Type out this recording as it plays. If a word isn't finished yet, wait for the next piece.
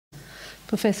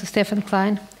Professor Stefan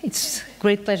Klein. It's a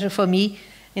great pleasure for me,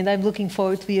 and I'm looking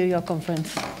forward to your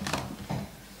conference.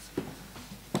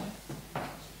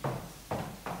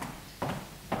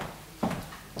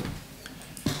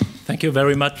 Thank you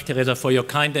very much, Teresa, for your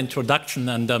kind introduction,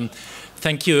 and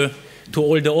thank you to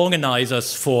all the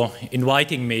organizers for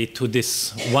inviting me to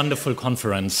this wonderful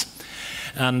conference.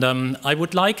 And I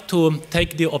would like to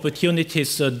take the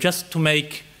opportunities just to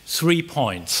make 3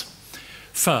 points.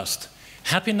 First,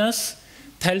 happiness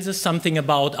tells us something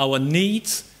about our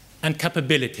needs and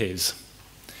capabilities.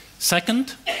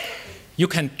 Second, you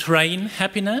can train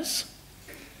happiness.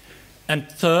 And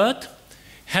third,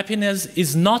 happiness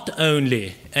is not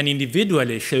only an individual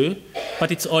issue,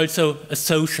 but it's also a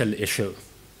social issue.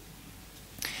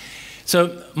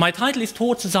 So my title is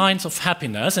Towards the Science of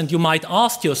Happiness, and you might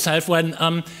ask yourself,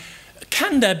 well,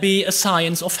 can there be a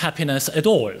science of happiness at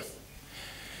all?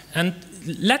 And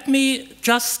let me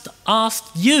just ask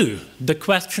you the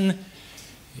question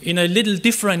in a little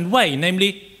different way,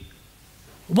 namely,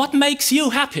 what makes you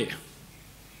happy?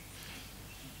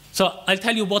 So I'll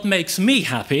tell you what makes me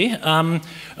happy.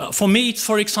 For me, it's,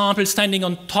 for example, standing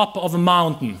on top of a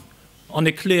mountain on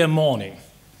a clear morning.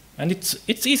 And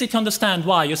it's easy to understand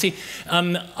why. You see,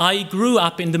 I grew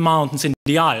up in the mountains in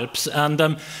the Alps,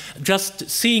 and just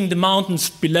seeing the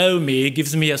mountains below me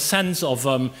gives me a sense of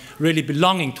really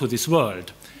belonging to this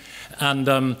world.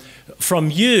 And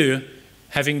from you,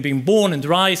 having been born and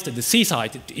raised at the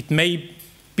seaside, it may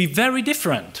be very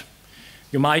different.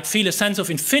 You might feel a sense of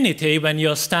infinity when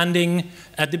you're standing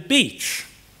at the beach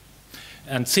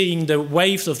and seeing the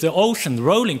waves of the ocean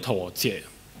rolling towards you.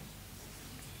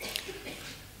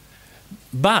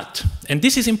 But, and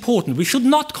this is important, we should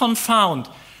not confound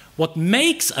what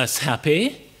makes us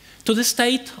happy to the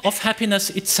state of happiness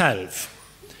itself.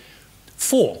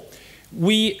 For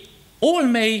we all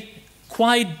may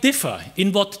quite differ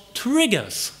in what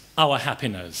triggers our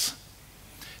happiness.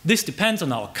 This depends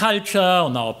on our culture,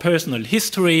 on our personal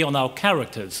history, on our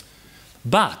characters.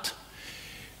 But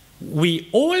we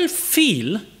all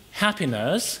feel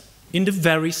happiness in the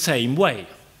very same way.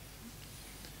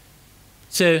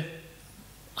 So,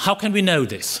 how can we know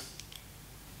this?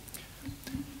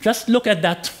 Just look at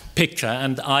that picture,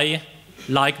 and I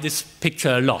like this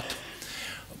picture a lot.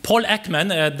 Paul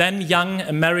Ekman, a then young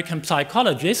American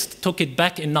psychologist, took it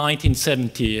back in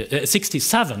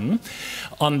 1967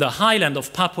 on the highland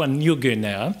of Papua New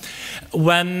Guinea,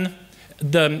 when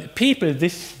the people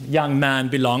this young man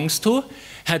belongs to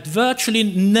had virtually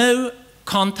no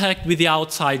contact with the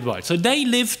outside world. So they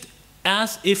lived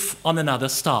as if on another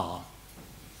star.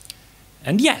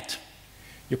 And yet,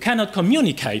 you cannot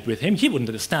communicate with him, he wouldn't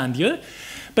understand you,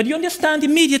 but you understand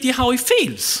immediately how he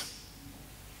feels.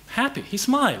 Happy, he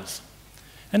smiles.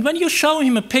 And when you show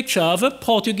him a picture of a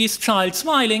Portuguese child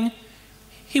smiling,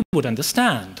 he would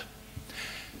understand.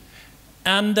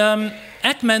 And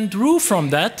Ekman drew from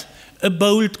that a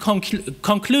bold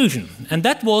conclusion. And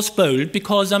that was bold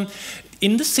because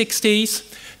in the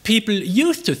 60s, people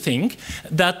used to think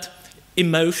that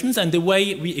emotions and the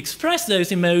way we express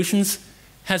those emotions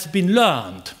has been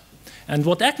learned. And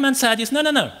what Ekman said is, no, no,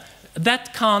 no,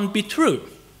 that can't be true.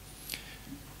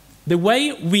 The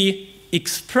way we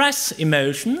express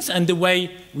emotions and the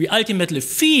way we ultimately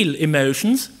feel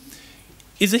emotions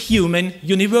is a human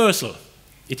universal.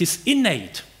 It is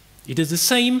innate. It is the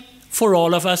same for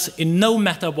all of us in no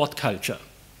matter what culture.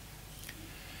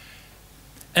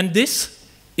 And this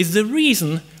is the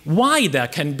reason why there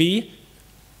can be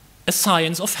a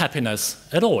science of happiness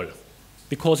at all,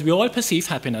 because we all perceive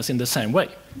happiness in the same way.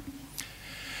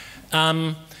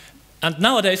 And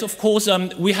nowadays, of course,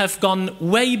 we have gone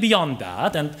way beyond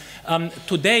that. And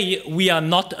today, we are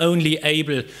not only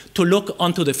able to look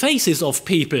onto the faces of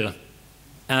people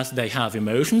as they have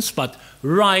emotions, but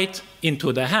right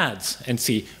into their heads and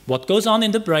see what goes on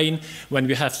in the brain when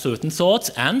we have certain thoughts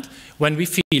and when we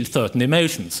feel certain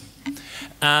emotions.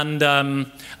 And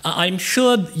I'm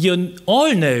sure you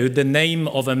all know the name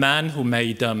of a man who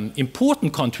made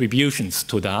important contributions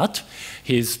to that.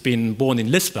 He's been born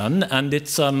in Lisbon, and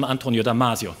it's Antonio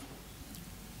Damasio.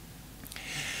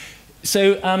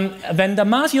 So when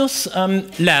Damasio's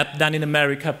lab, then in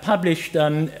America, published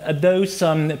those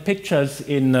pictures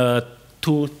in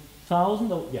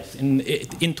 2000, oh, yes,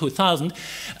 in 2000,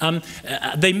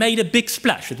 they made a big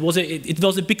splash. It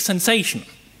was a big sensation.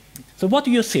 So what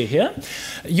do you see here?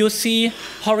 You see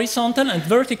horizontal and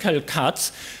vertical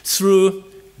cuts through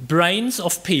brains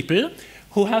of people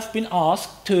who have been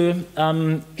asked to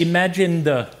imagine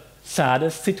the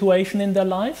saddest situation in their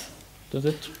life. Does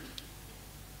it?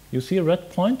 You see a red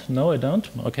point? No, I don't.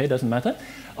 Okay, doesn't matter.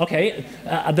 Okay,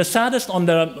 the saddest on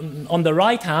the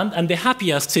right hand and the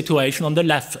happiest situation on the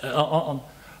left,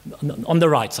 on the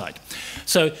right side.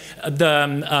 So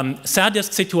the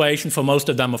saddest situation for most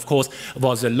of them, of course,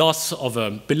 was the loss of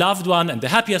a beloved one, and the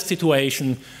happiest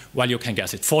situation, well, you can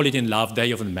guess it, falling in love,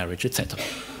 day of a marriage, etc.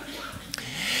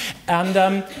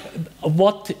 And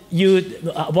what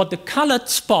the colored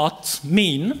spots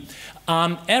mean,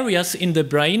 areas in the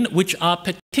brain which are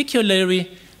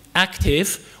particularly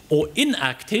active or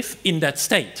inactive in that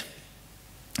state.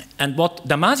 And what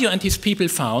Damasio and his people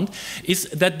found is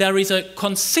that there is a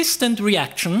consistent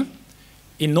reaction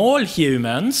in all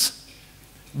humans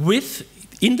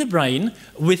in the brain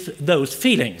with those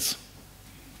feelings.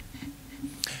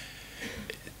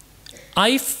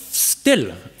 I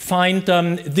still find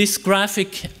this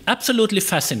graphic absolutely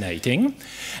fascinating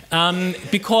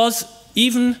because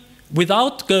even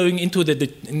without going into the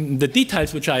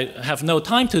details, which I have no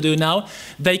time to do now,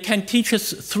 they can teach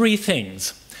us three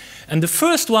things. And the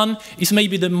first one is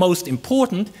maybe the most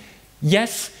important.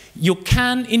 Yes, you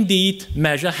can indeed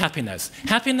measure happiness.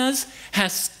 Happiness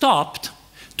has stopped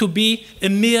to be a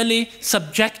merely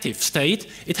subjective state.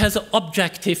 It has an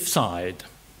objective side.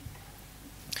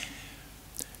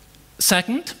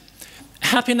 Second,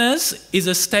 happiness is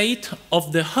a state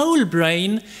of the whole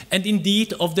brain and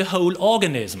indeed of the whole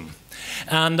organism.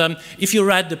 And if you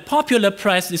read the popular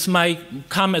press, this might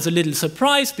come as a little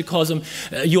surprise because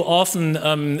you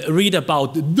often read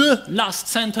about the last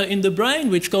center in the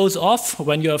brain, which goes off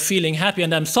when you're feeling happy.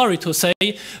 And I'm sorry to say,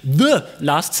 the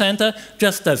last center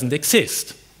just doesn't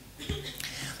exist.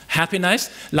 Happiness,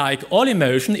 like all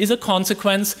emotion, is a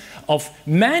consequence of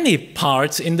many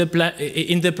parts in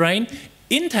the brain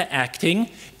interacting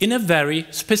in a very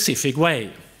specific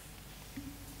way.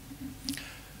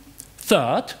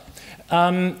 Third,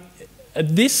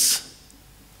 these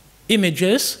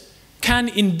images can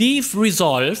indeed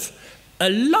resolve a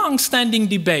long-standing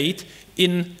debate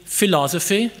in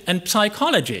philosophy and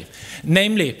psychology.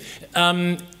 Namely,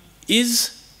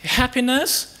 is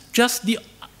happiness just the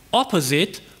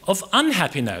opposite of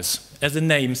unhappiness, as the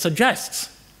name suggests?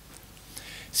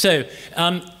 So,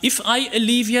 if I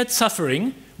alleviate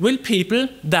suffering, will people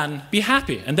then be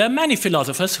happy? And there are many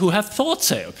philosophers who have thought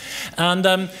so.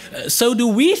 And so do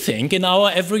we think in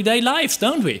our everyday lives,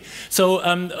 don't we?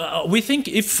 So we think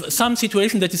if some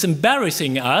situation that is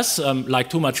embarrassing us, like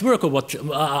too much work or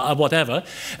whatever,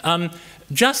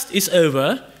 just is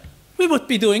over, we would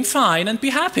be doing fine and be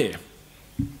happy.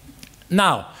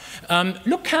 Now,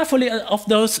 look carefully at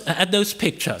those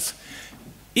pictures.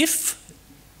 If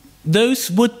those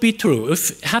would be true,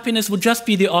 if happiness would just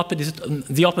be the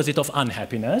opposite of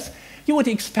unhappiness, you would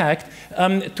expect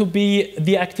to be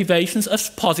the activations as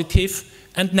positive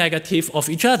and negative of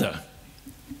each other.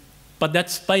 But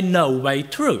that's by no way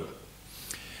true.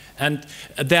 And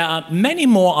there are many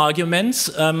more arguments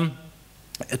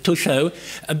to show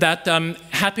that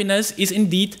happiness is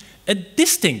indeed a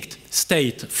distinct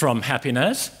state from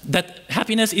happiness, that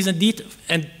happiness is indeed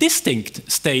a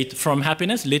distinct state from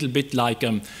happiness, a little bit like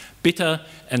bitter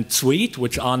and sweet,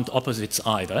 which aren't opposites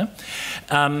either,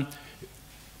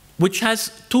 which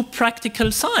has two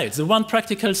practical sides. The one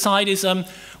practical side is,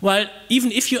 well,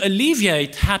 even if you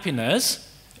alleviate happiness,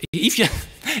 even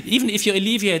if you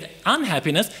alleviate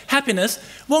unhappiness, happiness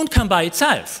won't come by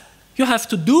itself. You have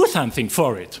to do something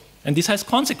for it, and this has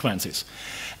consequences.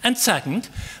 And second,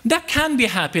 there can be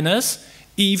happiness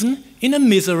even in a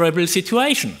miserable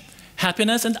situation.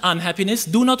 Happiness and unhappiness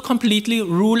do not completely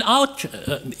rule out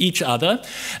each other.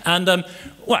 And,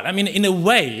 well, I mean, in a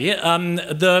way,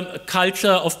 the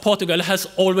culture of Portugal has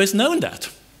always known that,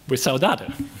 with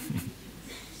saudade.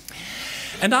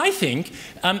 And I think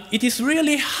it is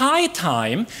really high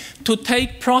time to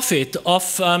take profit of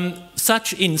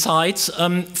such insights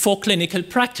for clinical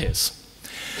practice.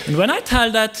 And when I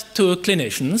tell that to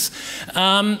clinicians,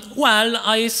 well,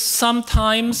 I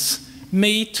sometimes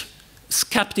meet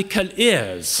skeptical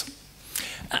ears,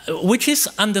 which is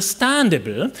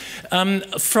understandable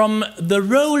from the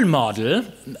role model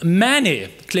many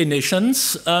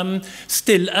clinicians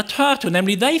still adhere to.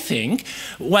 Namely, they think,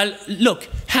 well, look,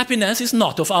 happiness is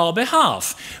not of our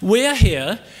behalf. We're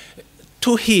here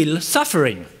to heal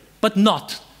suffering, but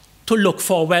not to look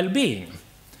for well-being.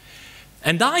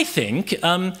 And I think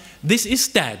this is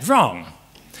dead wrong.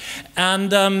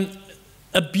 And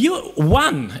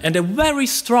one and a very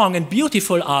strong and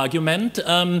beautiful argument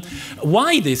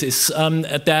why this is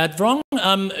dead wrong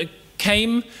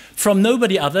came from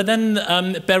nobody other than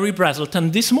Barry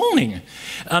Brazelton this morning,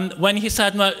 when he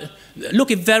said, well,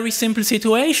 look, a very simple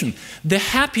situation. The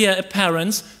happier a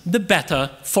parent, the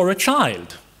better for a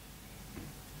child.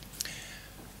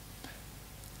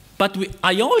 But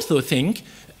I also think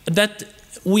that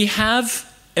we have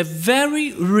a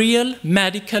very real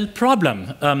medical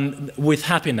problem with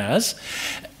happiness.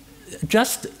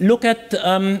 Just look at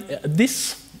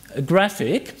this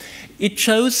graphic. It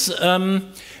shows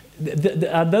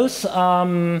those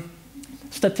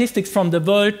statistics from the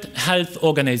World Health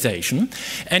Organization,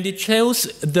 and it shows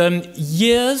the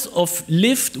years of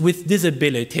lived with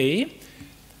disability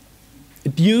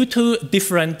due to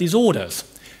different disorders.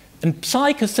 And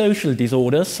psychosocial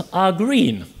disorders are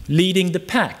green, leading the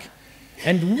pack.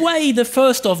 And way the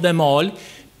first of them all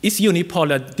is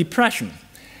unipolar depression.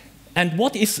 And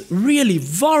what is really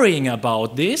worrying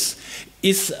about this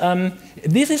is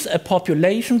a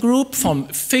population group from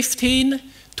 15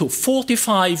 to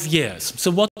 45 years. So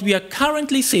what we are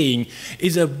currently seeing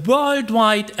is a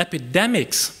worldwide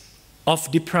epidemic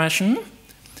of depression.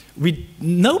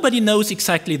 Nobody knows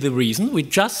exactly the reason. We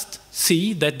just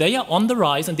see that they are on the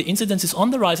rise, and the incidence is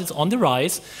on the rise, it's on the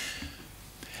rise.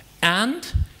 And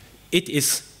it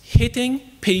is hitting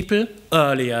people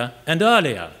earlier and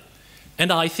earlier.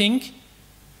 And I think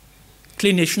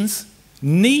clinicians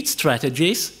need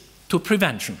strategies to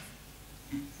prevention.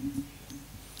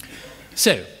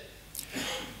 So,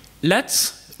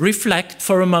 let's reflect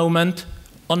for a moment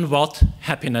on what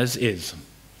happiness is.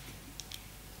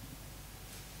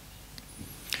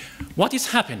 What is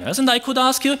happiness? And I could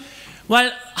ask you,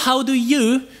 well, how do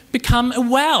you become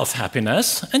aware of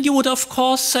happiness? And you would, of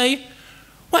course, say,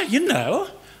 well, you know,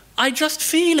 I just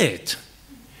feel it.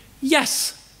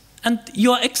 Yes, and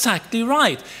you're exactly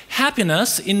right.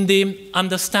 Happiness, in the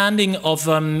understanding of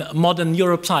modern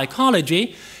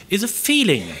neuropsychology, is a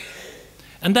feeling.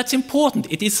 And that's important.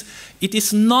 It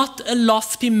is not a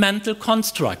lofty mental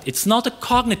construct. It's not a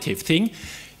cognitive thing.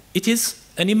 It is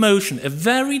an emotion, a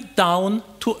very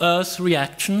down-to-earth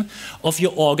reaction of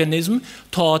your organism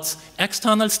towards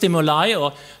external stimuli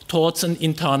or towards an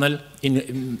internal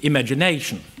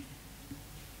imagination.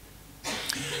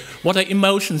 What are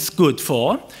emotions good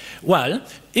for? Well,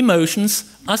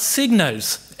 emotions are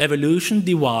signals evolution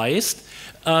devised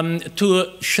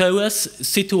to show us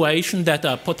situations that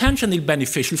are potentially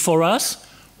beneficial for us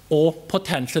or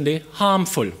potentially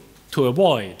harmful to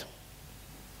avoid.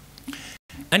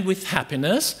 And with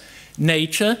happiness,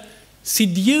 nature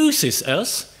seduces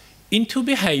us into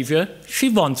behavior she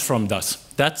wants from us.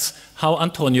 That's how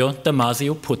Antonio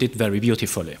Damasio put it very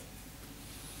beautifully.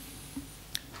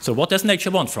 So what does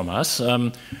nature want from us?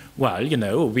 Well, you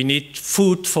know, we need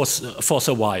food for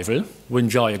survival. We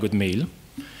enjoy a good meal.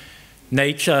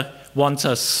 Nature wants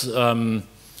us to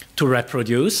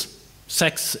reproduce.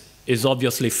 Sex is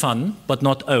obviously fun, but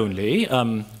not only.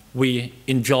 We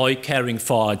enjoy caring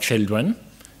for our children,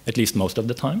 at least most of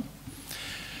the time.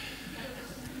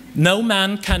 No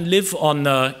man can live on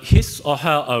his or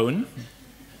her own.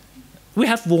 We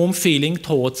have warm feeling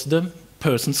towards the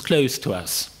persons close to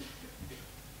us.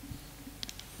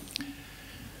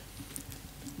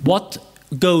 What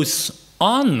goes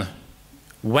on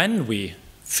when we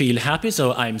feel happy?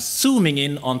 So I'm zooming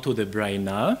in onto the brain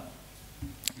now.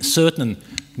 Certain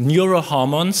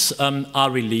neurohormones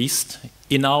are released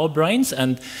in our brains,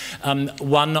 and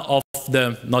one of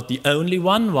the, not the only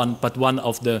one, but one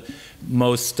of the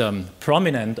most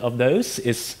prominent of those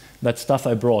is that stuff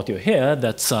I brought you here.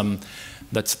 That's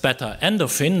beta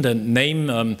endorphin. The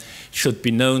name should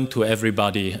be known to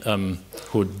everybody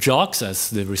who jogs as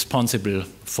the responsible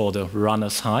for the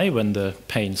runner's high when the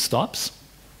pain stops.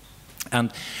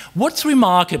 And what's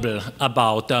remarkable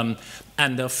about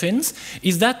endorphins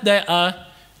is that they are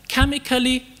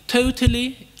chemically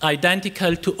totally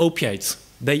identical to opiates.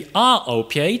 They are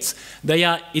opiates. They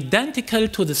are identical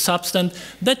to the substance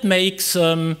that makes,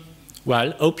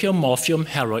 well, opium, morphium,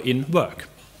 heroin work.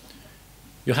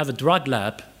 You have a drug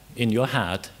lab in your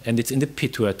head, and it's in the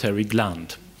pituitary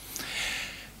gland.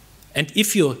 And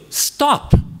if you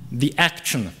stop the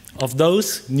action of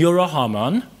those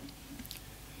neurohormones,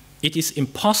 it is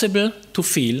impossible to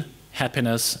feel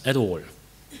happiness at all.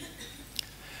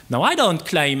 Now, I don't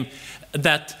claim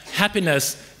that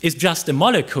happiness is just a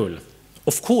molecule.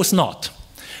 Of course not.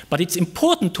 But it's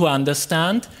important to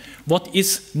understand what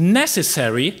is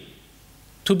necessary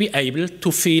to be able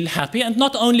to feel happy, and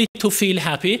not only to feel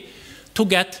happy, to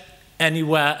get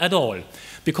anywhere at all.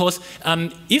 Because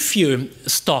if you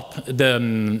stop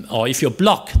or if you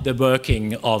block the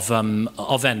working of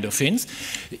endorphins,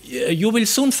 you will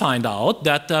soon find out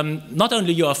that not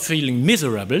only you are feeling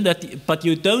miserable, but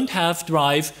you don't have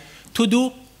drive to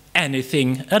do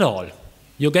anything at all.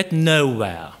 You get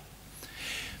nowhere.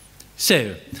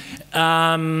 So,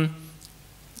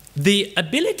 the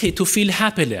ability to feel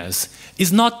happiness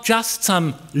is not just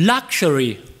some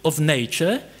luxury of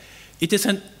nature, it is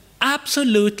an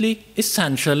absolutely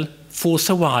essential for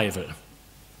survival.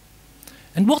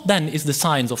 And what then is the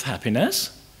science of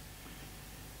happiness?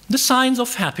 The science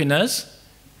of happiness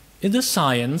is the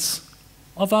science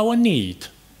of our need.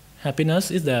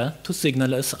 Happiness is there to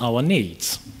signal us our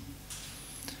needs.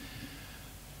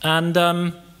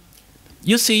 And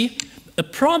you see, a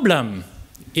problem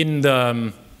in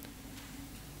the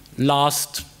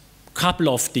last couple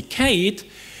of decades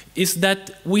is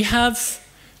that we have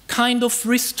kind of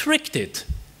restricted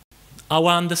our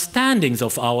understandings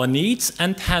of our needs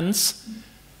and hence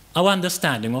our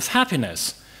understanding of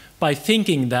happiness by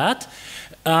thinking that,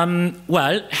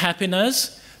 well,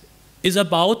 happiness is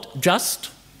about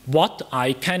just what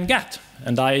I can get,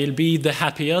 and I'll be the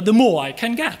happier the more I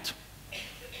can get.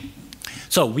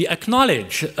 So we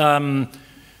acknowledge,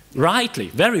 rightly,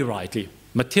 very rightly,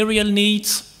 material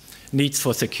needs, needs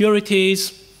for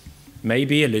securities,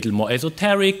 maybe a little more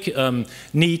esoteric,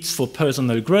 needs for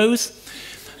personal growth,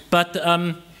 but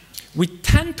we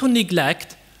tend to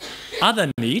neglect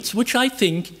other needs which I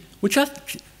think which are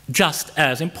just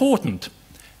as important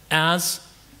as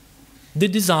the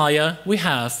desire we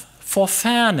have for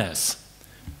fairness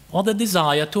or the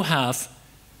desire to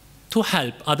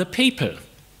help other people.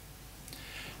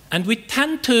 And we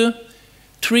tend to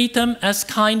treat them as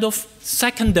kind of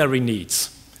secondary needs,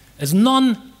 as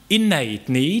non-innate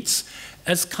needs,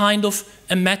 as kind of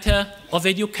a matter of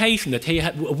education, that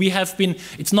we have been,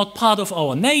 it's not part of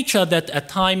our nature that at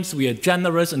times we are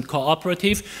generous and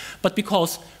cooperative, but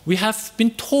because we have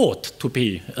been taught to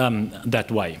be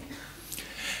that way.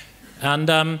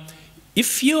 And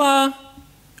if you are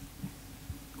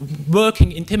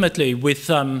working intimately with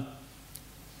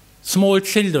small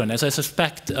children, as I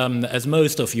suspect as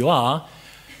most of you are,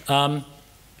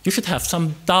 you should have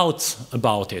some doubts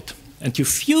about it. And to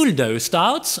fuel those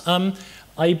doubts,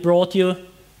 I brought you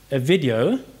a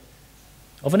video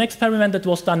of an experiment that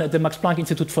was done at the Max Planck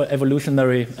Institute for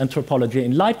Evolutionary Anthropology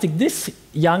in Leipzig. This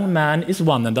young man is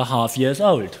 1.5 years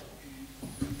old.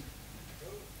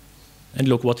 And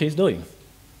look what he's doing.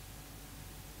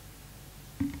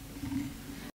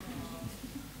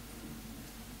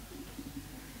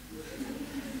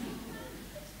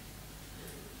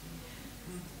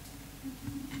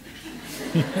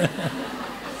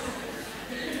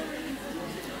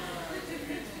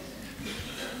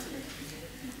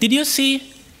 Did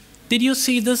you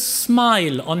see the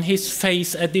smile on his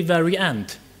face at the very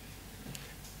end?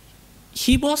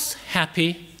 He was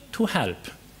happy to help.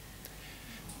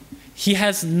 He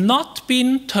has not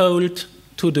been told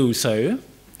to do so.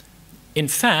 In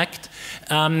fact,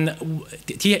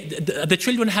 the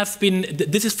children have been,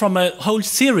 this is from a whole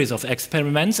series of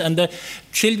experiments, and the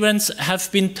children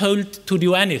have been told to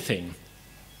do anything.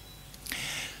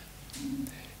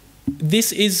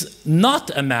 This is not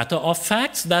a matter of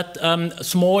fact that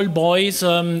small boys,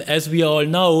 as we all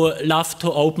know, love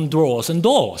to open drawers and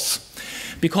doors.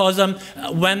 Because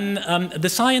when the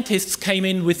scientists came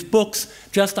in with books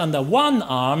just under one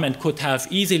arm and could have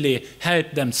easily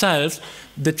helped themselves,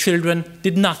 the children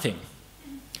did nothing.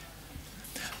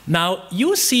 Now,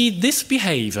 you see this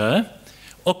behavior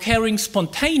occurring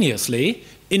spontaneously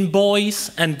in boys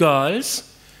and girls,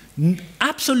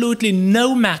 absolutely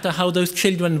no matter how those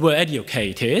children were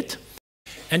educated,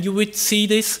 and you would see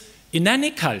this in any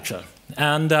culture.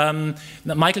 And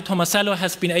Michael Tomasello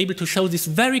has been able to show this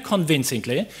very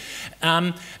convincingly.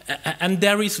 And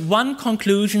there is one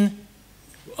conclusion,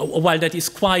 while that is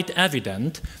quite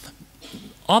evident.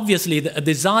 Obviously, the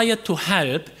desire to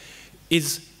help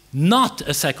is not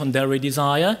a secondary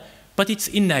desire, but it's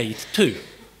innate too.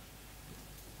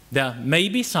 There may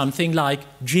be something like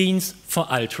genes for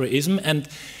altruism, and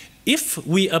if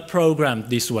we are programmed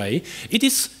this way, it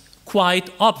is quite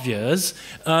obvious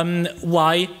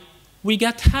why we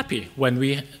get happy when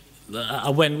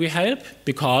we help,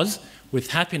 because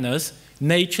with happiness,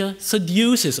 nature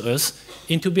seduces us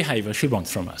into behavior she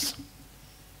wants from us.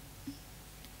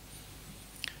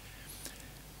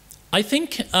 I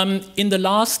think in the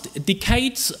last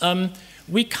decades,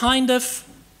 we kind of,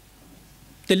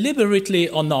 deliberately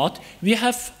or not, we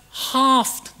have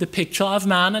halved the picture of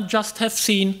man and just have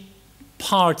seen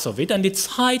parts of it, and it's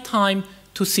high time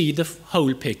to see the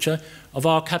whole picture of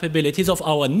our capabilities, of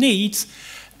our needs,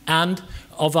 and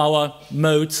of our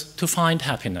modes to find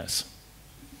happiness.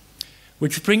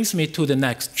 Which brings me to the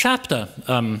next chapter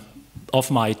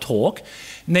of my talk,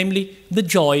 namely the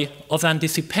joy of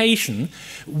anticipation,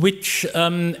 which,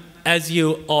 as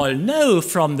you all know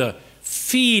from the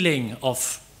feeling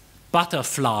of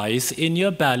butterflies in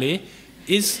your belly,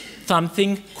 is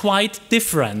something quite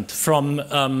different from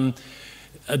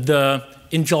the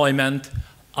enjoyment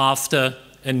after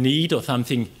a need or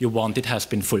something you wanted has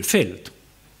been fulfilled.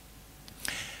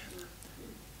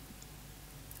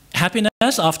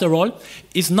 Happiness, after all,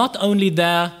 is not only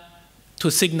there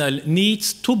to signal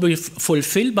needs to be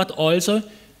fulfilled, but also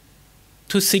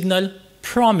to signal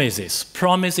promises,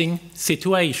 promising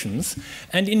situations.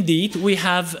 And indeed, we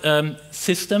have a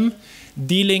system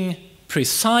dealing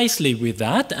precisely with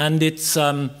that, and it's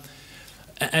the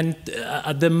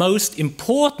most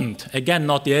important, again,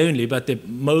 not the only, but the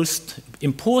most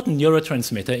important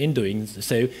neurotransmitter in doing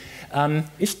so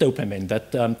is dopamine,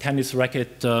 that tennis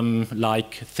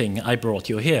racket-like thing I brought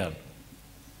you here.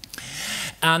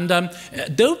 And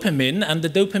dopamine and the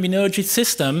dopaminergic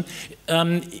system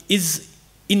is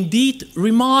indeed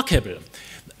remarkable,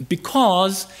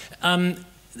 because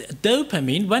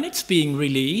dopamine, when it's being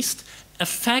released,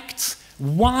 affects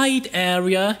wide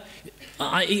area.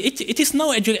 It is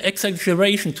no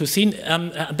exaggeration to see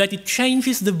that it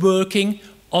changes the working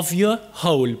of your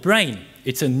whole brain.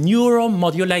 It's a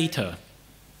neuromodulator.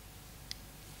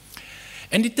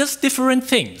 And it does different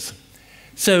things.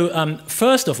 So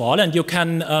first of all, and you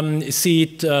can see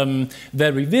it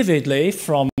very vividly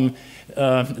from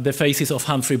the faces of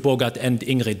Humphrey Bogart and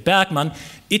Ingrid Bergman,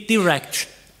 it directs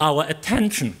our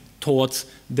attention towards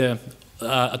the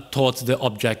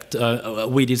object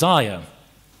we desire.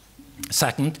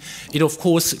 Second, it of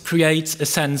course creates a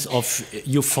sense of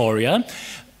euphoria,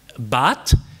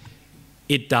 but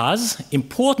it does,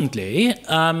 importantly,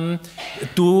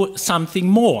 do something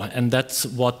more, and that's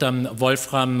what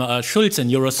Wolfram Schulz, a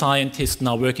neuroscientist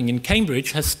now working in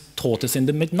Cambridge, has taught us in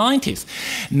the mid-90s.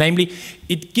 Namely,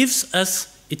 it gives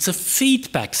us, it's a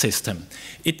feedback system.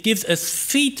 It gives us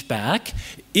feedback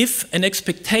if an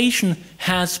expectation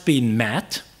has been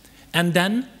met, and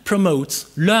then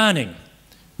promotes learning,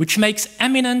 which makes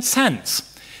eminent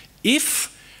sense. If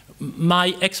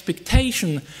my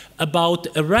expectation about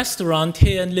a restaurant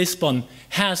here in Lisbon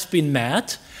has been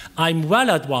met, I'm well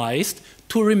advised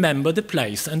to remember the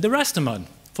place and the restaurant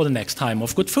for the next time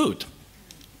of good food.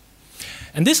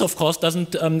 And this, of course,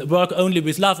 doesn't work only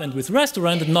with love and with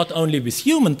restaurant, and not only with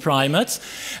human primates,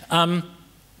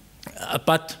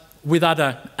 but with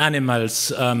other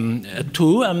animals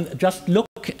too. Just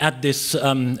look at this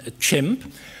chimp,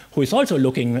 who is also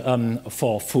looking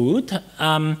for food.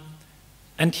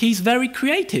 And he's very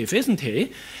creative, isn't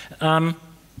he?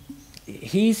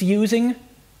 He's using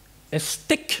a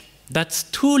stick. That's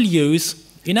tool use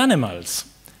in animals.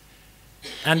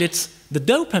 And it's the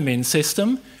dopamine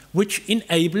system which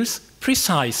enables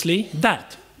precisely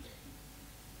that.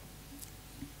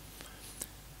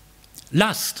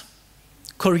 Lust,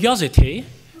 curiosity,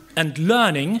 and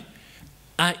learning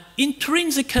are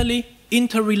intrinsically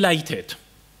interrelated.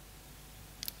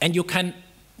 And you can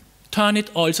turn it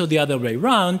also the other way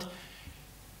around.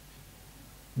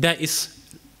 There is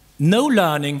no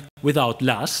learning without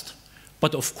lust,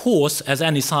 but of course, as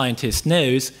any scientist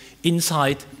knows,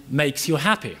 insight makes you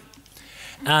happy.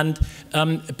 And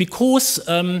because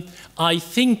I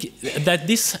think that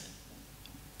this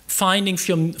finding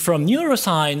from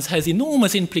neuroscience has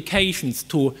enormous implications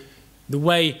to the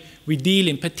way we deal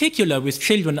in particular with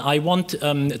children, I want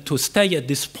to stay at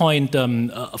this point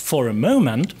for a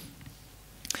moment.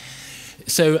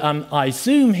 So I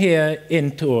zoom here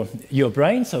into your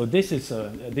brain. So this is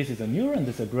a neuron,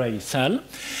 this is a gray cell,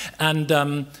 and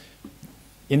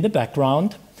in the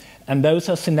background, and those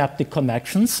are synaptic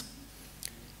connections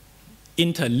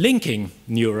interlinking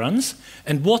neurons.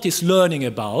 And what is learning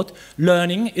about?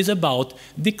 Learning is about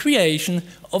the creation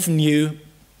of new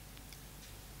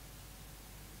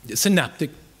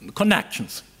synaptic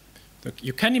connections.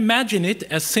 You can imagine it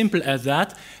as simple as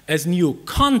that, as new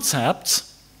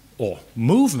concepts or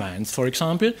movements, for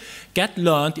example, get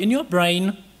learned in your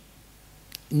brain,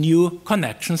 new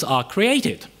connections are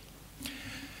created.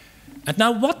 And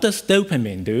now what does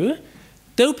dopamine do?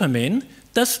 Dopamine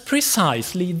does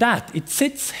precisely that. It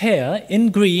sits here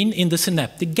in green in the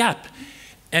synaptic gap,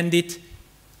 and it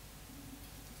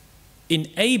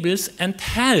enables and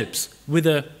helps with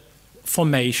the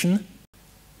formation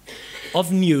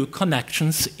of new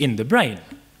connections in the brain.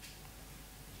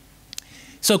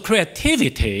 So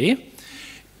creativity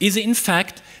is in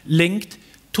fact linked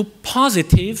to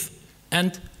positive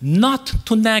and not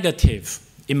to negative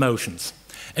emotions.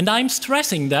 And I'm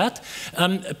stressing that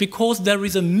because there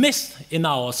is a myth in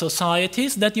our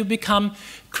societies that you become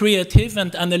creative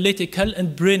and analytical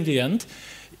and brilliant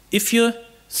if you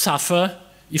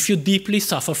deeply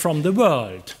suffer from the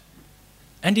world.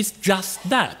 And it's just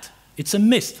that. It's a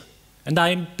myth. And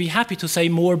I'd be happy to say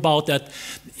more about that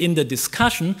in the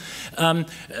discussion.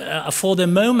 For the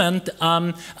moment,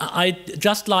 I'd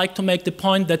just like to make the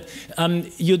point that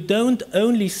you don't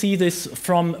only see this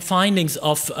from findings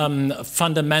of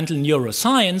fundamental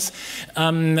neuroscience,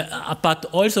 but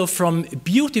also from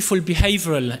beautiful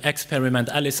behavioral experiment.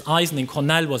 Alice Eisen in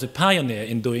Cornell was a pioneer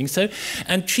in doing so,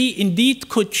 and she indeed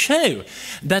could show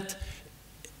that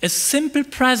a simple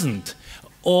present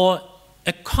or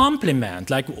a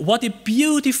compliment, like what a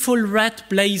beautiful red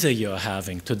blazer you're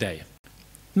having today,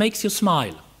 makes you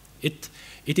smile. It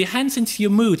enhances your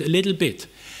mood a little bit.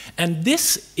 And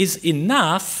this is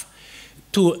enough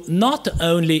to not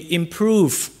only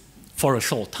improve, for a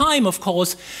short time, of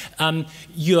course,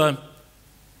 your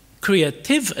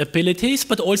creative abilities,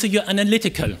 but also your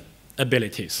analytical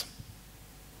abilities.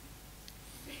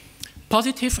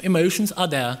 Positive emotions are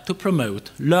there to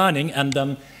promote learning,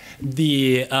 and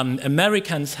the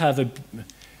Americans have a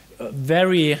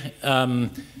very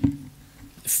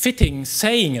fitting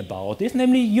saying about it,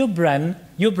 namely your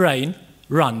brain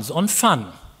runs on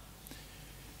fun.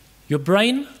 Your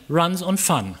brain runs on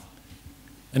fun.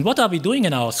 And what are we doing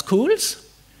in our schools?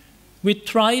 We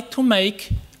try to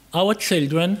make our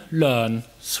children learn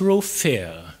through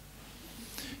fear.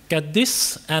 Get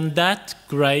this and that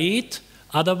grade,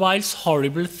 otherwise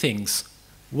horrible things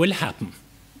will happen.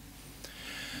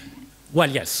 Well,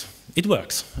 yes, it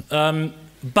works.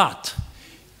 But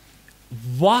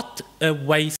what a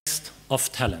waste of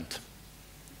talent.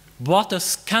 What a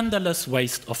scandalous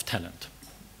waste of talent.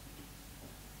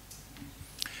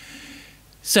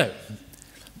 So,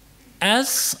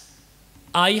 as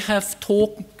I have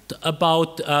talked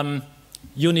about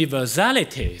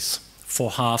universalities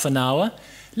for half an hour,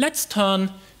 let's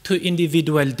turn to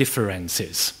individual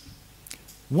differences.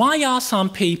 Why are some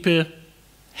people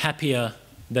happier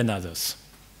than others?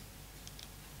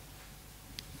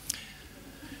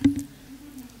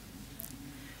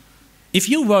 If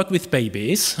you work with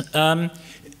babies,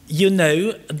 you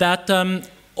know that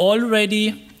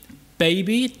already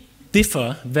babies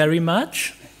differ very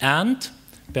much, and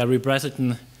Barry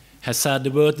Bresselton has said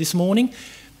the word this morning,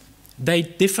 they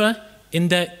differ in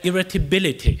their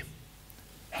irritability.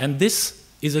 And this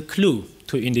is a clue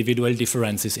to individual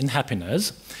differences in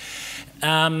happiness.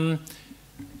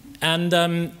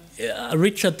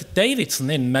 Richard Davidson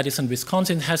in Madison,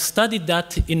 Wisconsin, has studied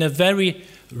that in a very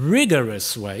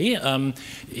rigorous way.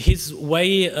 His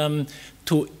way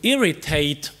to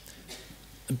irritate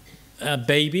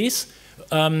babies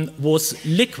was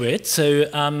liquid. So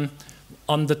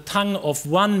on the tongue of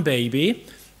one baby,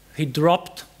 he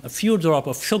dropped a few drops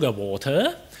of sugar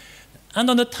water, and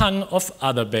on the tongue of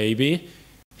other baby,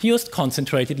 he used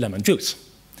concentrated lemon juice.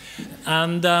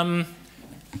 And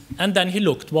then he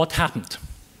looked what happened.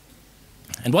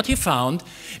 And what he found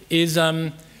is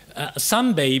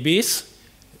some babies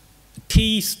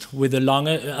teased with the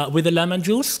lemon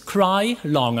juice cry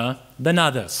longer than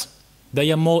others.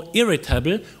 They are more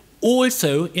irritable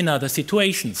also in other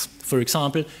situations. For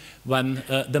example, when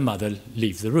the mother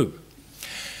leaves the room.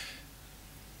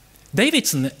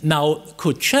 Davidson now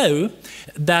could show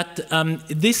that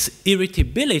this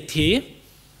irritability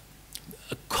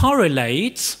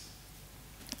correlates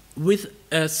with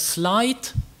a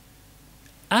slight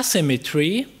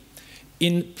asymmetry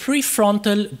in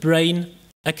prefrontal brain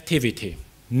activity.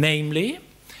 Namely,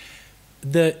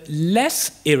 the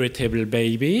less irritable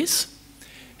babies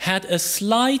had a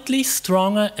slightly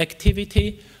stronger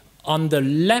activity on the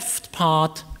left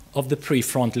part of the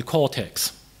prefrontal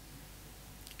cortex.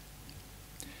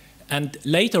 And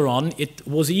later on, it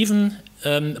was even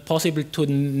possible to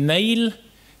nail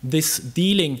this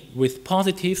dealing with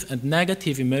positive and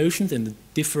negative emotions in the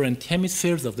different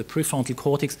hemispheres of the prefrontal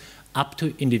cortex up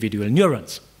to individual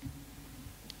neurons.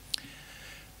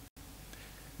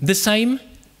 The same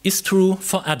is true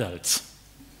for adults.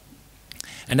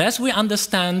 And as we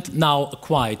understand now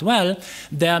quite well,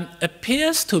 there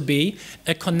appears to be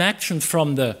a connection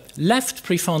from the left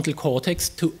prefrontal cortex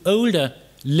to older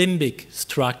limbic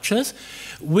structures,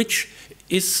 which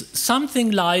is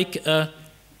something like a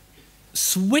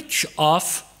switch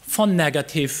off for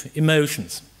negative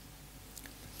emotions.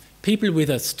 People with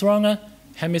a stronger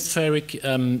hemispheric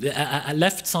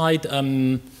left side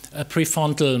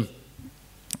prefrontal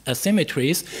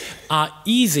asymmetries are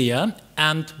easier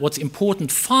and, what's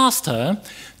important, faster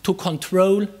to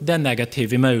control their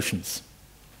negative emotions.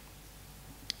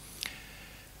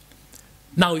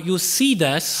 Now, you see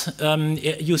this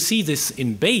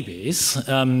in babies,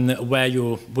 where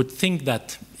you would think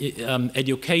that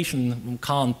education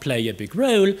can't play a big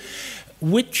role,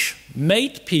 which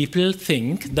made people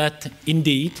think that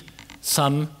indeed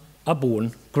some are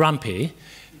born grumpy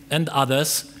and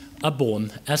others are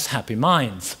born as happy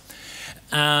minds.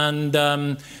 And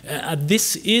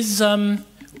this is, well,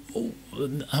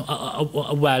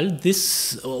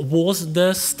 this was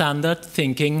the standard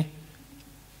thinking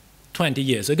 20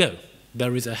 years ago.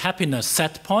 There is a happiness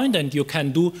set point, and you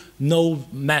can do no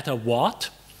matter what.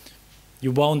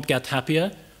 You won't get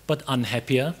happier, but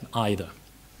unhappier either.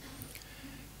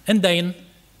 And then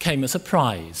came a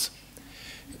surprise.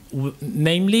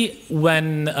 Namely,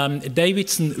 when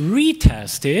Davidson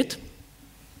retested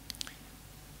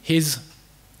his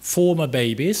former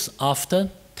babies after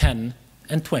 10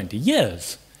 and 20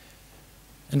 years.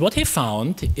 And what he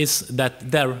found is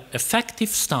that their affective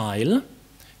style,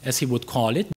 as he would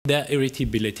call it, their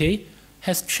irritability,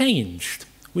 has changed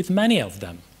with many of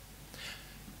them.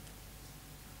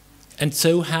 And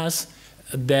so has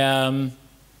their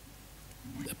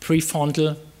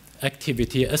prefrontal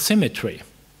activity asymmetry.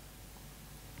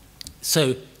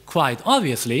 So, quite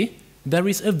obviously, there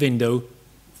is a window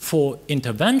for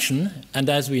intervention, and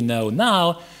as we know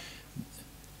now,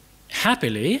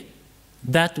 happily,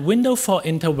 that window for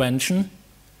intervention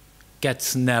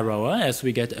gets narrower as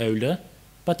we get older,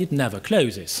 but it never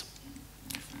closes.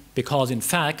 Because, in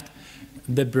fact,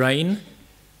 the brain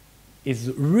is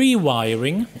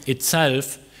rewiring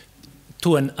itself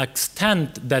to an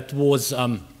extent that was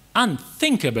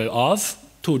unthinkable of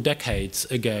 2 decades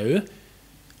ago,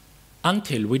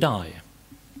 until we die.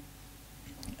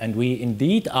 And we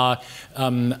indeed are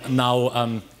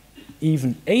now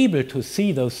even able to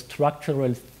see those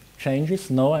structural changes.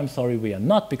 No, I'm sorry, we are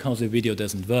not, because the video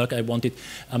doesn't work. I wanted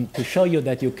to show you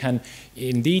that you can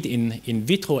indeed in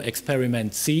vitro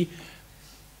experiments see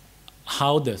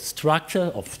how the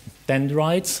structure of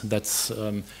dendrites, that's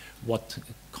what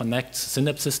connects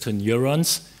synapses to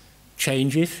neurons,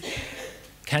 changes,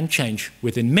 can change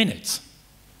within minutes.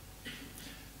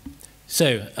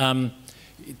 So,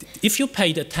 if you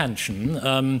paid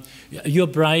attention, your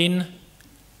brain,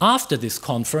 after this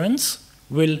conference,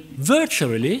 will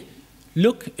virtually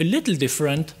look a little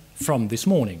different from this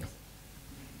morning.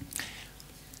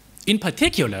 In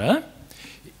particular,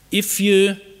 if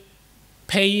you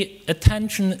pay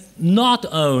attention not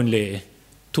only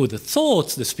to the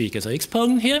thoughts the speakers are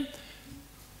exposing here,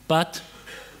 but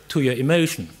to your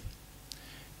emotion.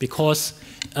 Because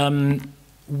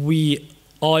we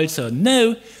also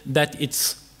know that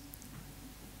it's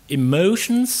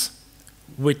emotions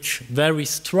which very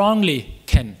strongly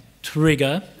can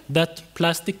trigger that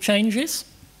plastic changes.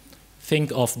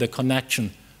 Think of the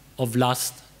connection of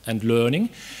lust and learning.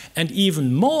 And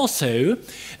even more so,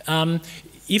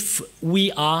 if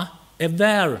we are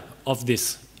aware of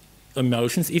these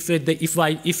emotions, if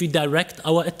we direct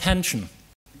our attention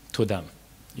to them,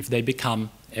 if they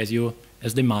become, as the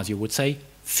Masio would say,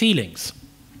 feelings.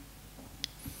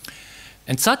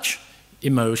 And such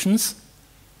emotions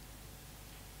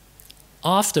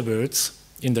afterwards,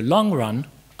 in the long run,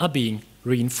 are being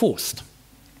reinforced.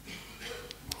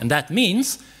 And that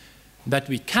means that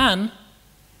we can,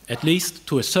 at least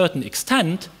to a certain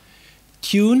extent,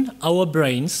 tune our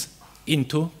brains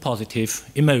into positive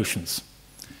emotions.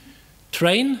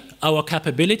 Train our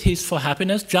capabilities for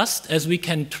happiness just as we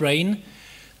can train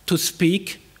to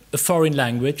speak a foreign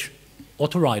language or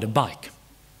to ride a bike.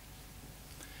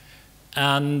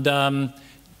 And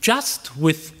just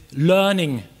with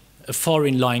learning a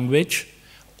foreign language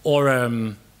or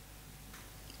a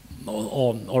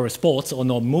sports or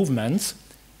no movements,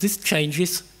 these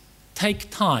changes take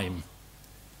time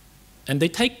and they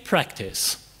take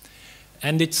practice.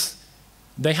 And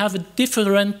they have a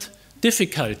different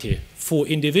difficulty for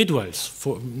individuals.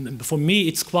 For me,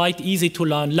 it's quite easy to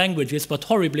learn languages, but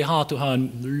horribly hard to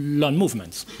learn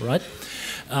movements, right?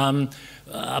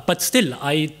 But still,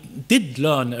 I did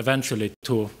learn eventually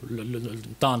to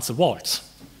dance a waltz,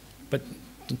 but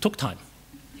it took time.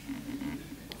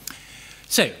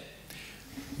 So,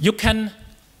 you can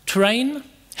train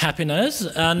happiness,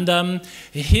 and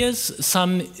here's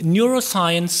some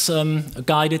neuroscience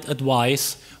guided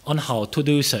advice on how to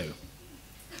do so.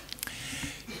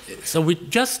 So we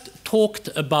just talked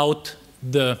about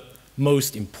the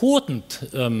most important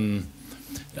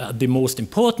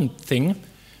thing,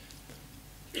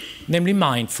 namely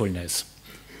mindfulness.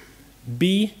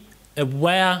 Be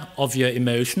aware of your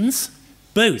emotions,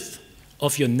 both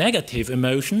of your negative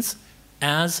emotions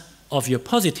as of your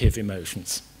positive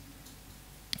emotions.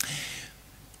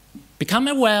 Become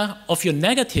aware of your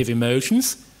negative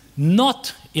emotions,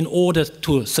 not in order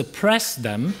to suppress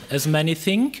them, as many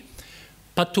think,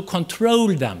 but to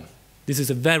control them. This is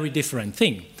a very different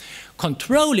thing.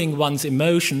 Controlling one's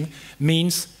emotion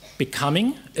means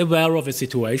becoming aware of a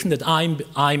situation that I'm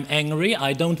angry,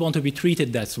 I don't want to be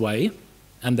treated that way,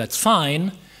 and that's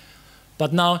fine,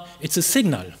 But now it's a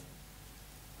signal.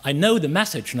 I know the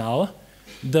message now.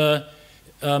 The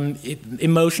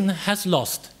emotion has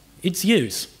lost its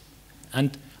use.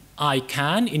 And I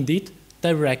can indeed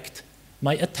direct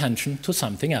my attention to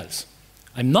something else.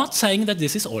 I'm not saying that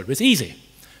this is always easy,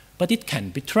 but it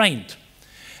can be trained.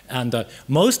 And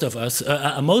most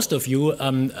of you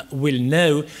will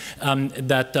know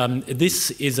that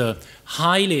this is a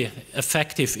highly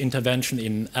effective intervention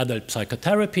in adult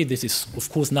psychotherapy. This is, of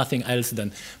course, nothing else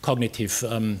than cognitive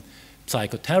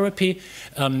psychotherapy.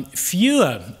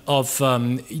 Fewer of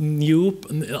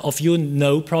you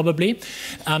know probably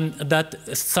that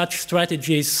such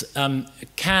strategies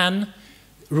can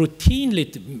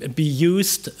routinely be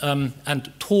used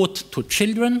and taught to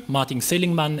children. Martin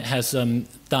Seligman has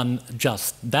done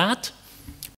just that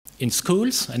in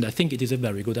schools, and I think it is a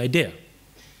very good idea.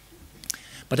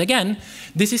 But again,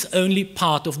 this is only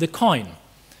part of the coin.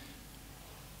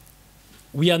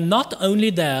 We are not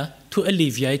only there to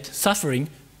alleviate suffering,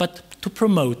 but to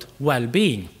promote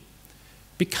well-being.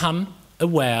 Become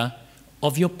aware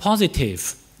of your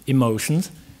positive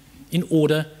emotions in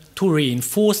order to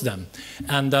reinforce them.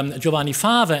 And Giovanni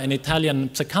Fava, an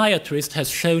Italian psychiatrist, has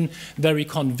shown very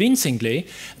convincingly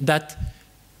that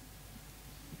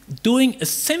doing a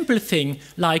simple thing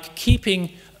like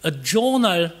keeping a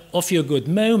journal of your good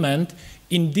moment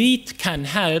indeed can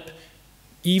help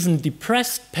even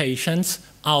depressed patients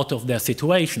out of their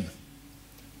situation.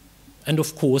 And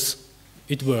of course,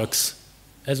 it works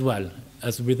as well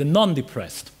as with the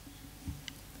non-depressed.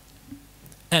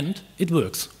 And it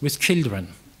works with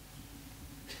children.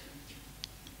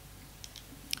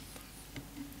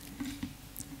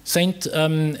 Saint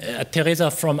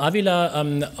Teresa from Avila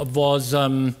was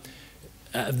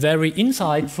very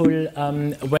insightful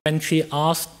when she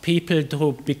asked people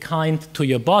to be kind to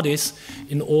your bodies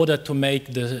in order to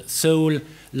make the soul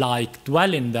like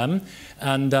dwell in them.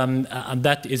 And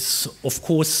that is, of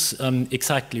course,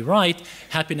 exactly right.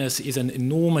 Happiness is an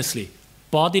enormously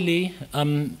bodily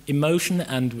emotion,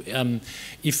 and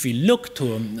if we look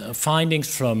to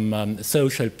findings from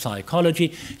social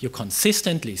psychology, you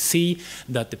consistently see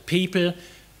that the people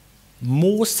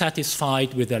more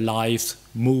satisfied with their lives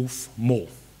move more.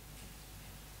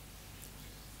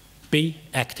 Be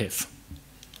active.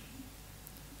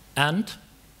 And,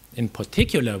 in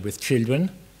particular with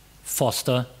children,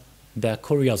 foster their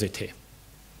curiosity.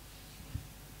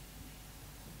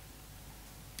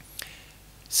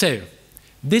 So,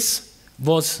 this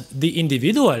was the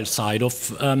individual side of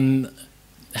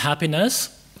happiness,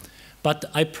 but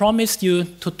I promised you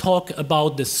to talk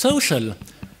about the social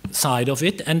side of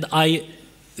it, and I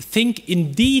think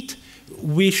indeed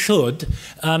we should,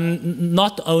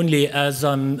 not only as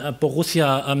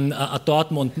Borussia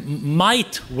Dortmund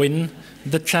might win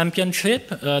the championship,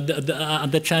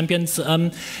 the Champions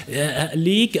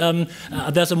League.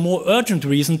 There's a more urgent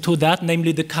reason to that,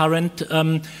 namely the current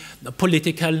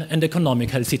political and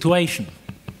economical situation.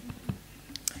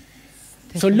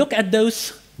 So look at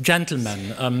those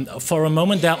gentlemen for a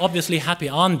moment. They're obviously happy,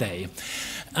 aren't they?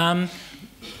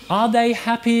 Are they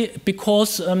happy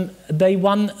because they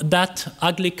won that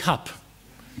ugly cup?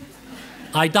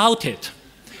 I doubt it.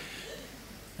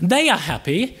 They are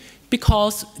happy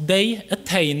because they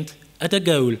attained at a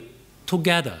goal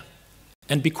together,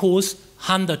 and because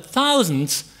hundred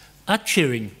thousands are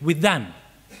cheering with them.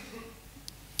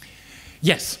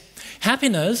 Yes,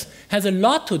 happiness has a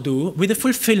lot to do with the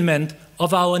fulfillment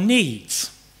of our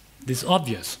needs. This is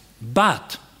obvious.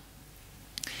 But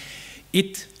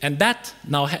it, and that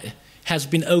now has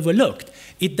been overlooked,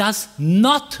 it does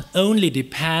not only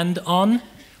depend on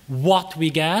what we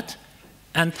get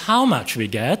and how much we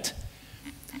get.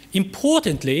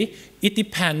 Importantly, it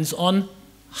depends on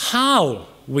how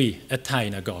we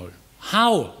attain a goal,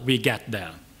 how we get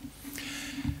there.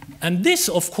 And this,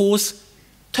 of course,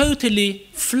 totally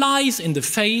flies in the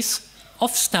face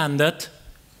of standard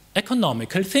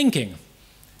economical thinking.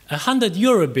 A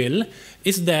 €100 bill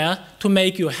is there to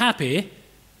make you happy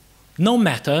no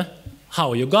matter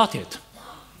how you got it.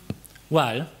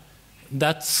 Well,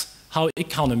 that's how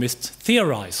economists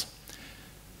theorize.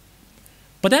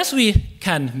 But as we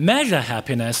can measure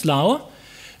happiness now,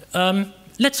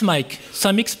 let's make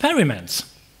some experiments.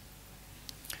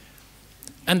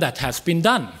 And that has been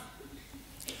done.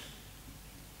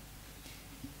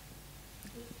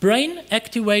 Brain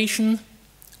activation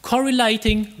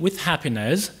correlating with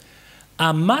happiness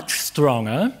are much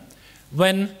stronger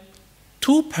when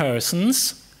two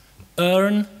persons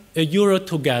earn €1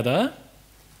 together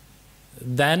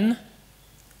than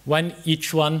when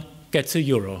each one gets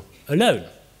 €1 alone.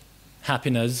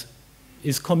 Happiness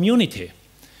is community.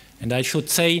 And I should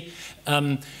say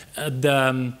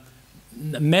the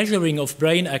measuring of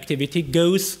brain activity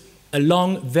goes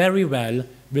along very well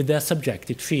with their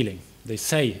subjective feeling. They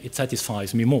say it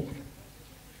satisfies me more.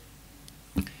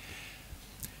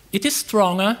 It is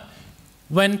stronger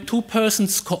when two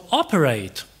persons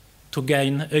cooperate to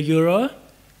gain €1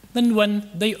 than when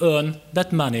they earn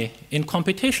that money in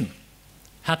competition.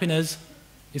 Happiness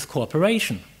is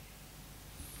cooperation.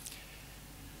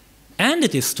 And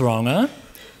it is stronger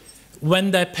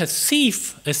when they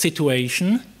perceive a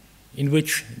situation in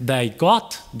which they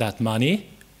got that money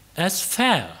as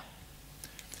fair.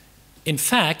 In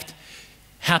fact,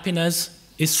 happiness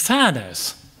is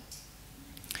fairness.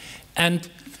 And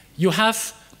you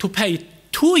have to pay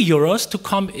 €2 to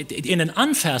come in an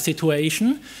unfair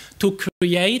situation to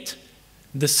create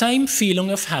the same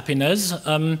feeling of happiness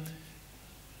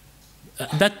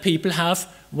that people have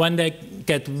when they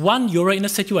get €1 in a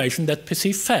situation that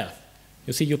perceive fair.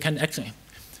 You see, you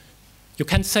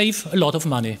can save a lot of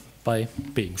money by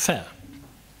being fair.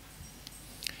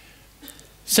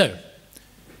 So,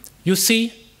 you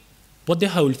see what the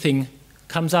whole thing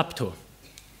comes up to.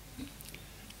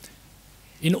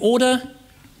 In order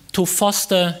to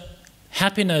foster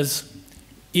happiness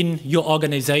in your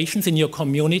organizations, in your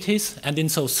communities, and in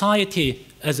society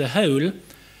as a whole,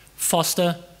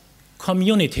 foster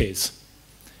communities.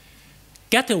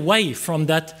 Get away from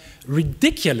that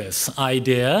ridiculous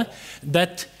idea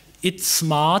that it's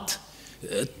smart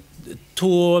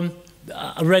to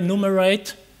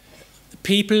remunerate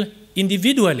people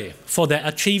individually for their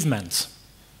achievements.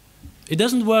 It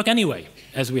doesn't work anyway,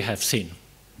 as we have seen.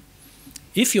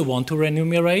 If you want to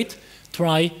remunerate,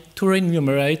 try to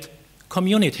remunerate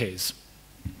communities.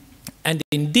 And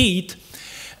indeed,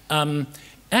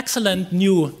 excellent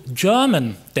new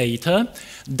German data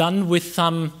done with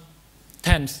some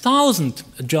 10,000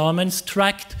 Germans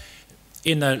tracked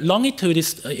in a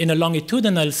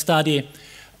longitudinal study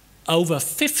over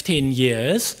 15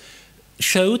 years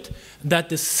showed that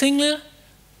the single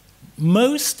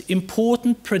most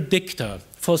important predictor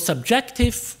for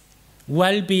subjective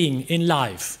well-being in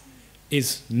life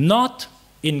is not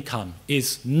income,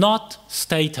 is not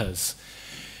status,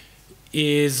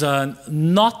 is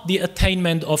not the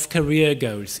attainment of career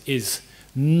goals, is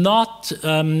not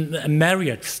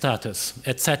marriage status,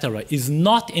 etc., is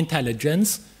not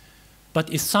intelligence, but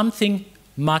is something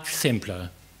much simpler.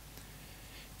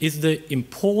 Is the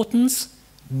importance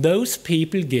those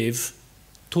people give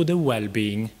to the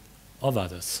well-being of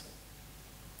others.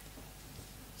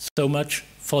 So much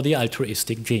for the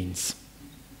altruistic genes.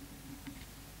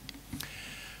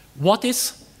 What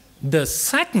is the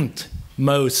second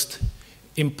most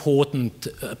important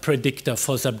predictor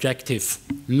for subjective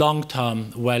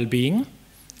long-term well-being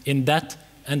in that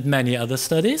and many other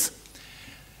studies?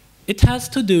 It has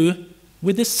to do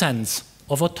with the sense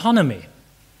of autonomy.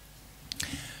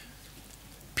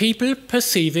 People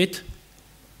perceive it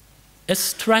as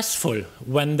stressful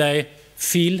when they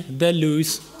feel they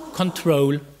lose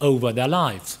control over their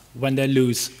lives, when they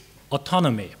lose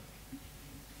autonomy.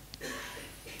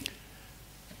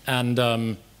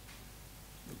 And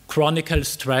chronic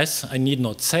stress, I need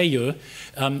not say you,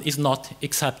 is not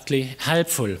exactly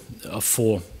helpful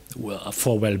for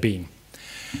well-being.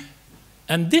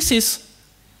 And this is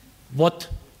what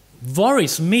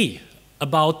worries me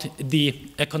about the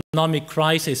economic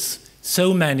crisis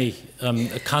so many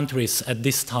countries at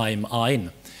this time are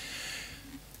in.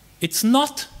 It's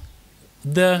not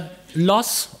the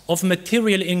loss of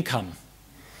material income.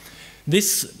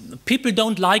 People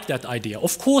don't like that idea.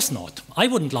 Of course not. I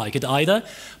wouldn't like it either,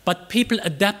 but people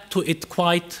adapt to it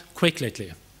quite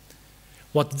quickly.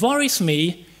 What worries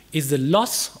me is the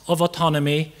loss of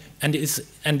autonomy and is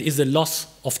the loss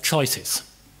of choices.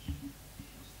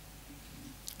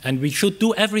 And we should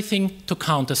do everything to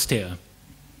counter-steer.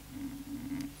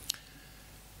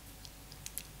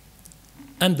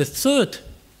 And the third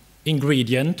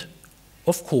ingredient,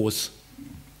 of course,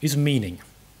 is meaning.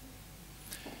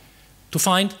 To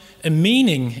find a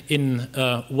meaning in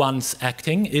one's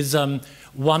acting is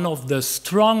one of the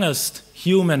strongest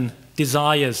human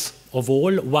desires of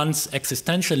all. One's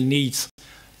existential needs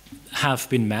have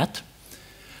been met.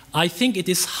 I think it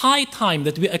is high time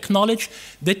that we acknowledge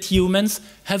that humans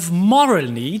have moral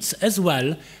needs as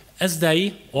well as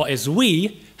they, or as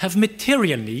we, have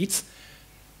material needs.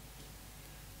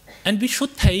 And we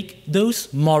should take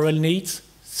those moral needs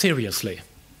seriously.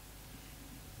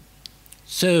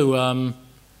 So,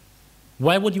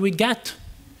 where would we get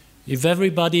if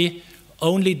everybody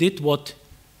only did what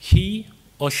he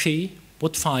or she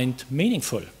would find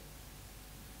meaningful?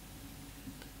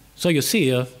 So you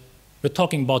see, we're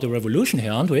talking about a revolution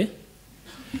here, aren't we?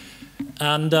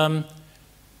 And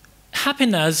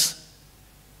happiness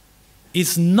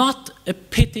is not a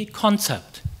petty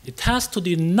concept. It has to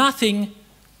do nothing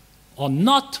or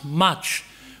not much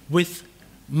with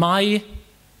my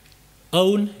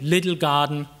own little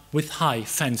garden with high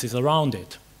fences around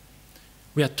it.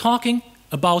 We are talking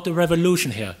about a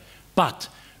revolution here, but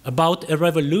about a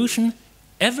revolution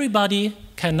everybody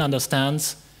can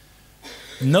understand,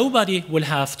 nobody will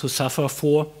have to suffer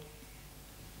for,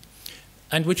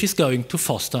 and which is going to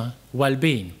foster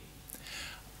well-being.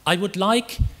 I would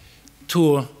like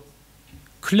to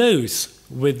close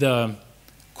with a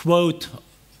quote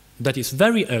that is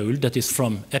very old, that is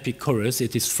from Epicurus.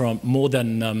 It is from more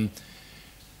than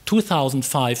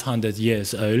 2,500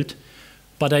 years old,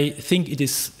 but I think it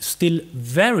is still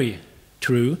very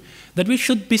true that we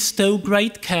should bestow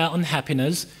great care on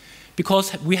happiness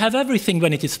because we have everything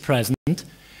when it is present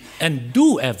and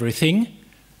do everything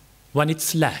when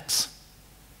it lacks.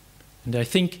 And I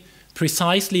think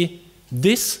precisely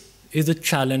this is a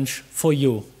challenge for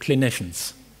you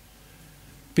clinicians.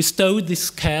 Bestow this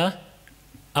care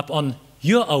upon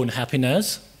your own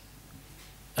happiness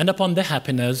and upon the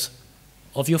happiness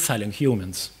of your fellow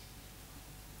humans.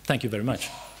 Thank you very much.